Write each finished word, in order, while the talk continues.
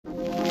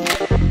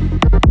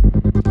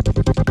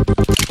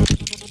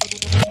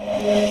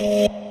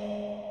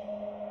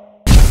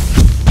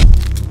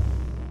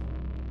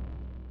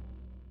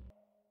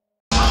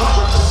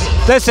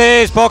This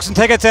is Boxing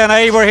Tickets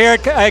NI. We're here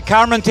at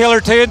Cameron Taylor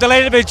 2 and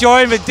delighted to be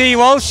joined with Dee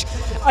Walsh.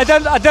 I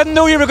didn't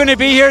know you were going to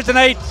be here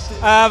tonight.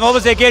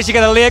 Obviously, I guess you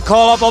get a late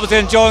call up, obviously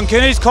in John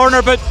Cooney's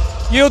corner, but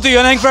you'll do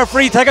anything for a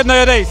free ticket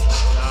nowadays.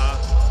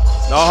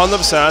 No,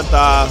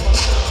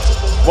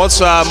 100%.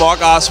 Once Mark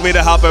asked me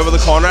to help over the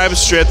corner, I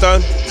was straight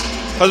down.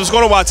 I was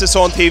going to watch this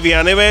on TV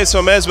anyway, so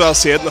I may as well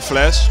see it in the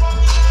flesh.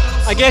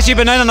 I guess you've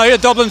been in and out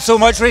of Dublin so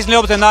much recently,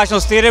 up at the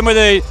National Stadium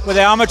with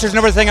the amateurs and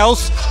everything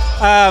else.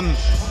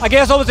 I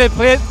guess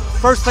obviously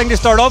first thing to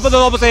start off with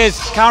obviously is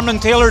Cameron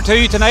Taylor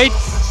 2 tonight.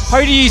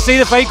 How do you see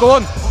the fight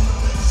going?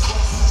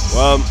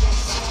 Well,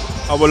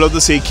 I would love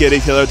to see Katie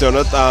Taylor doing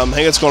it. I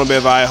think it's going to be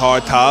a very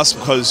hard task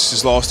because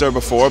she's lost her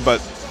before,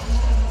 but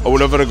I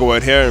would love her to go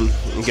out here and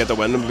get the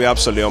win. It would be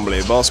absolutely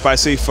unbelievable,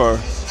 especially for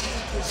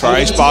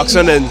Irish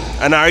boxing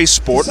and Irish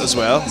sport as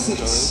well.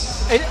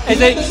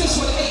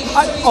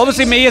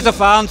 Obviously, me as a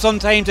fan,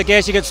 sometimes I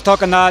guess you get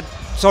stuck in that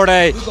sort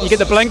of, you get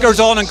the blinkers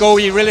on and go,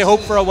 you really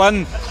hope for a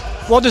win.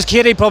 What does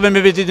Katie probably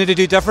maybe need to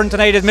do different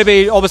tonight? Is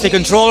maybe obviously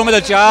controlling with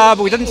a jab.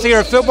 We didn't see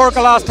her footwork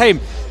the last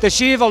time. Does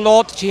she have a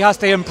lot she has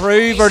to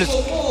improve, or does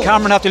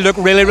Cameron have to look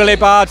really, really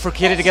bad for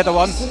Katie to get the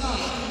win?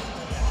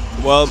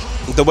 Well,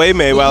 the way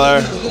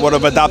Mayweather would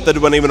have adapted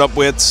when he went up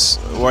weights,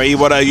 where he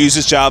would have used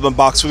his jab and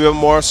boxed a bit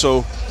more,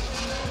 so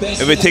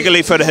if we take a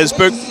leaf out of his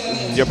book,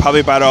 you're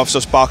probably better off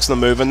just boxing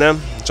and moving them.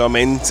 Do you know what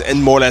I mean?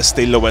 And more or less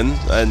steal the win,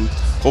 and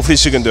hopefully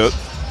she can do it.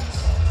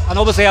 And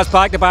obviously has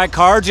back-to-back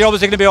cards. You're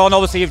obviously going to be on,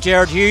 obviously, of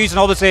Jared Hughes and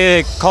obviously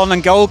a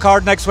Conlan Gill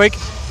card next week.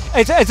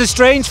 It's a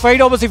strange fight,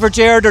 obviously, for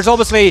Jared. There's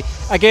obviously,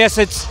 I guess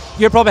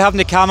you're probably having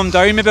to calm him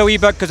down maybe a wee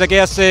bit, because I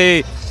guess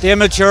the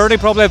immaturity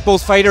probably of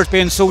both fighters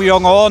being so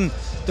young on.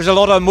 There's a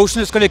lot of emotion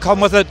that's going to come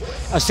with it.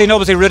 I've seen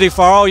obviously Rudy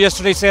Farrell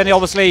yesterday saying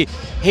obviously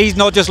he's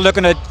not just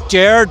looking at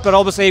Jared, but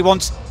obviously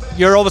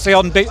you're obviously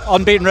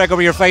unbeaten record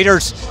with your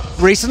fighters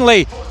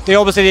recently. He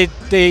wants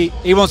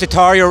to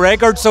tar your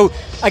record, so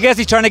I guess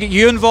he's trying to get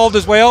you involved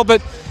as well.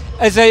 But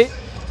as a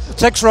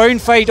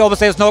 6-round fight,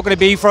 obviously it's not going to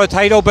be for a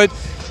title, but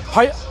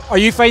how are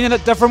you finding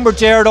it different with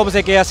Jared? Obviously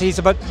I guess he's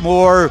a bit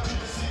more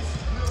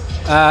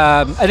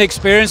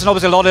inexperienced, and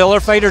obviously a lot of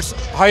other fighters.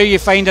 How are you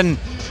finding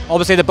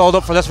obviously the build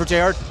up for this for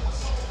Jared?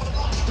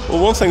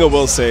 Well, one thing I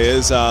will say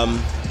is I'm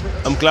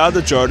glad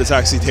that Jared is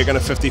actually taking a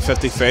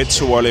 50-50 fight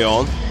so early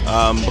on,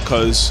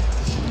 because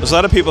there's a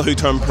lot of people who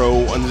turn pro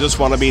and they just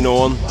want to be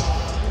known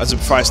as a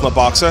professional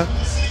boxer.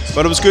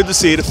 But it was good to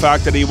see the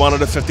fact that he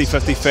wanted a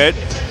 50-50 fight,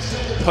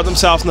 put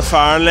himself in the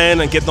firing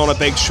lane and getting on a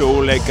big show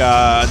like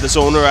the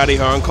DAZN or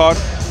Hearn card.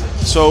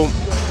 So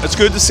it's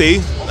good to see.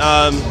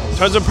 In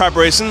terms of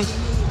preparation,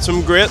 it's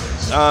been great.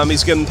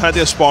 He's getting plenty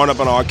of sparring up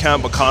in our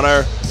camp with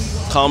Connor,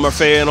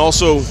 Murphy, and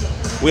also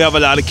we have a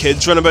lot of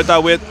kids running about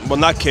that weight. Well,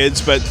 not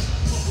kids, but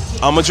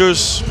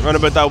amateurs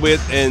running about that weight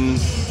in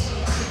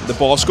the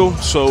Bosco.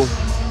 So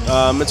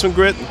it's been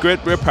great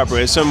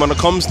preparation. When it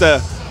comes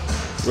to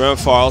Rudy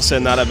Farrell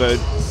saying that about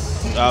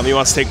he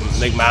wants to take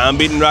like my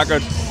unbeaten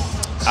record,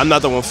 I'm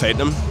not the one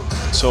fighting him.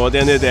 So at the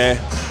end of the day,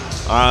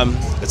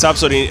 it's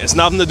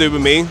nothing to do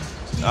with me.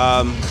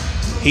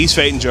 He's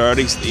fighting Jared.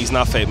 He's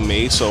not fighting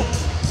me. So,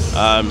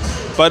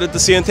 but at the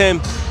same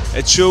time,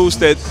 it shows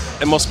that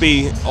it must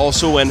be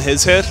also in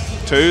his head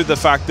too, the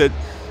fact that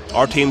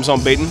our team's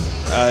unbeaten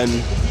and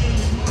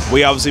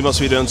we obviously must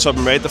be doing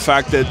something right. The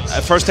fact that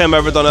the first time I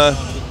ever done a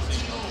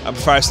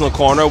professional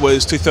corner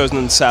was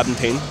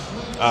 2017,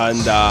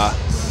 and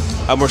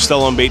we're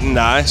still unbeaten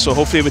now, so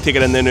hopefully we take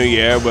it in the new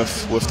year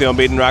with the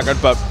unbeaten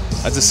record. But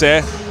as I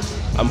say,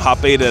 I'm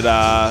happy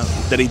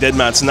that he did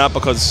mention that,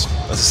 because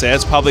as I say,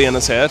 it's probably in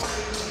his head.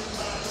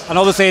 And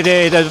obviously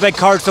the big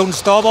cards don't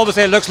stop.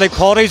 Obviously it looks like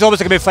Paddy's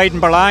obviously going to be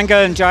fighting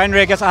Berlanga in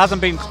January. I guess it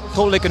hasn't been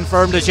totally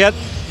confirmed as yet.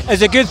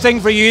 It's a good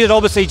thing for you that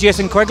obviously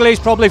Jason Quigley's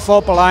probably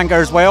fought Berlanga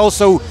as well,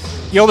 so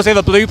you obviously have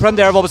a blueprint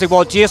there of obviously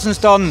what Jason's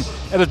done.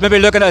 It was maybe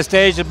looking at a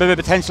stage of maybe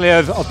potentially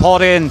of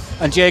Paddy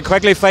and Jay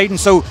Quigley fighting.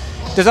 So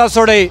does that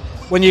sort of,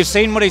 when you've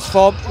seen what he's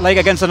fought like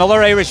against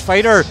another Irish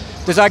fighter,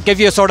 does that give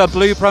you a sort of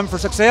blueprint for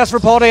success for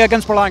Paddy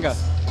against Berlanga?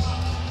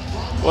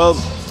 Well,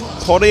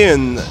 Paddy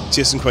and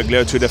Jason Quigley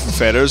are two different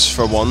fighters,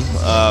 for one.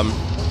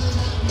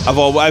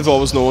 I've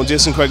always known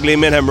Jason Quigley.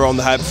 Me and him were on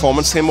the high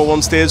performance team at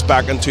one stage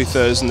back in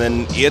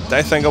 2008,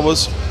 I think it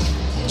was.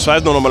 So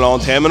I've known him a long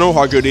time. I know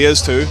how good he is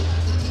too.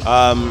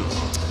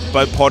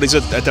 But Paddy's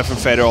a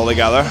different fighter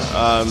altogether.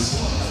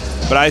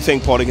 But I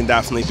think Paddy can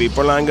definitely beat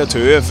Berlanga too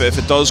if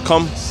it does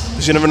come,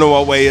 because you never know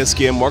what way his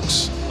game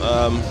works.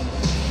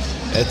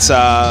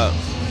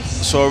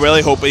 So I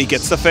really hope he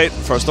gets the fight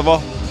first of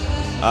all,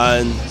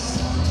 and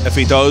if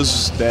he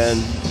does,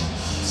 then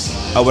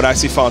I would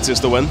actually fancy us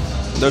to win.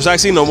 There's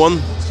actually no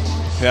one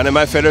who any of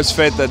my fighters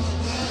fight that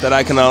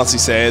I can honestly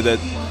say that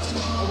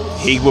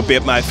he would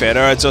beat my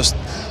fighter. It's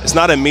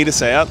not in me to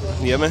say it.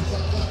 You get me?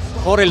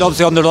 Paddy loves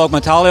the underdog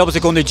mentality,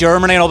 obviously going to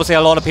Germany, and obviously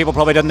a lot of people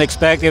probably didn't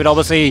expect he would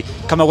obviously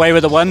come away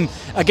with a win.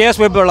 I guess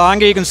with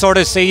Berlanga you can sort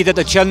of see that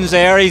the chin's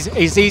there,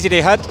 he's easy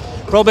to hit.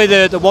 Probably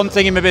the one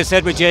thing he maybe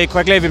said with Jay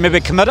Quigley, if he maybe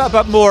committed a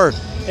bit more,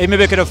 he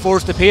maybe could have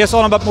forced the pace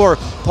on a bit more.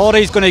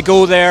 Paddy's going to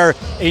go there,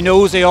 he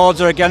knows the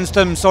odds are against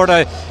him,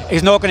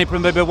 he's not going to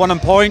maybe win him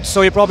points,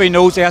 so he probably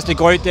knows he has to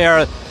go out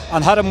there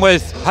and hit him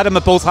with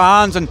both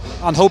hands and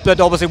hope that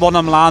obviously one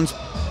of them lands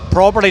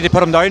properly to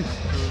put him down.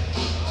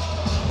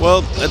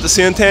 Well, at the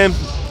same time,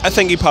 I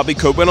think he probably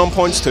could win on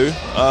points too,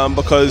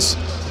 because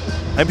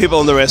I think people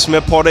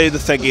underestimate Paddy to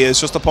think he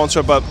is just a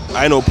puncher, but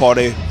I know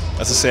Paddy,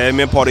 as I say,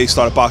 me and Paddy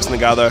started boxing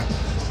together.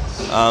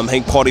 I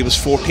think Paddy was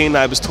 14,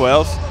 I was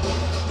 12,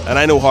 and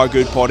I know how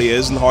good Paddy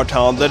is and how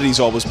talented he's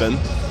always been.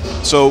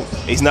 So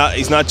he's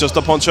not just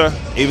a puncher,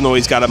 even though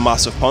he's got a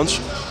massive punch.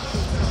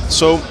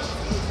 So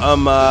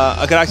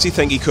I could actually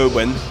think he could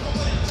win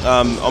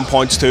on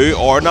points too,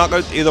 or knock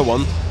out either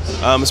one.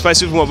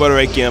 Especially if we went with the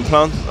right game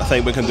plan, I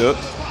think we can do it.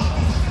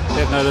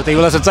 Well,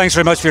 listen, thanks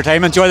very much for your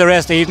time. Enjoy the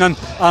rest of the evening,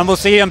 and we'll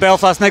see you in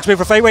Belfast next week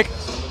for Fight Week.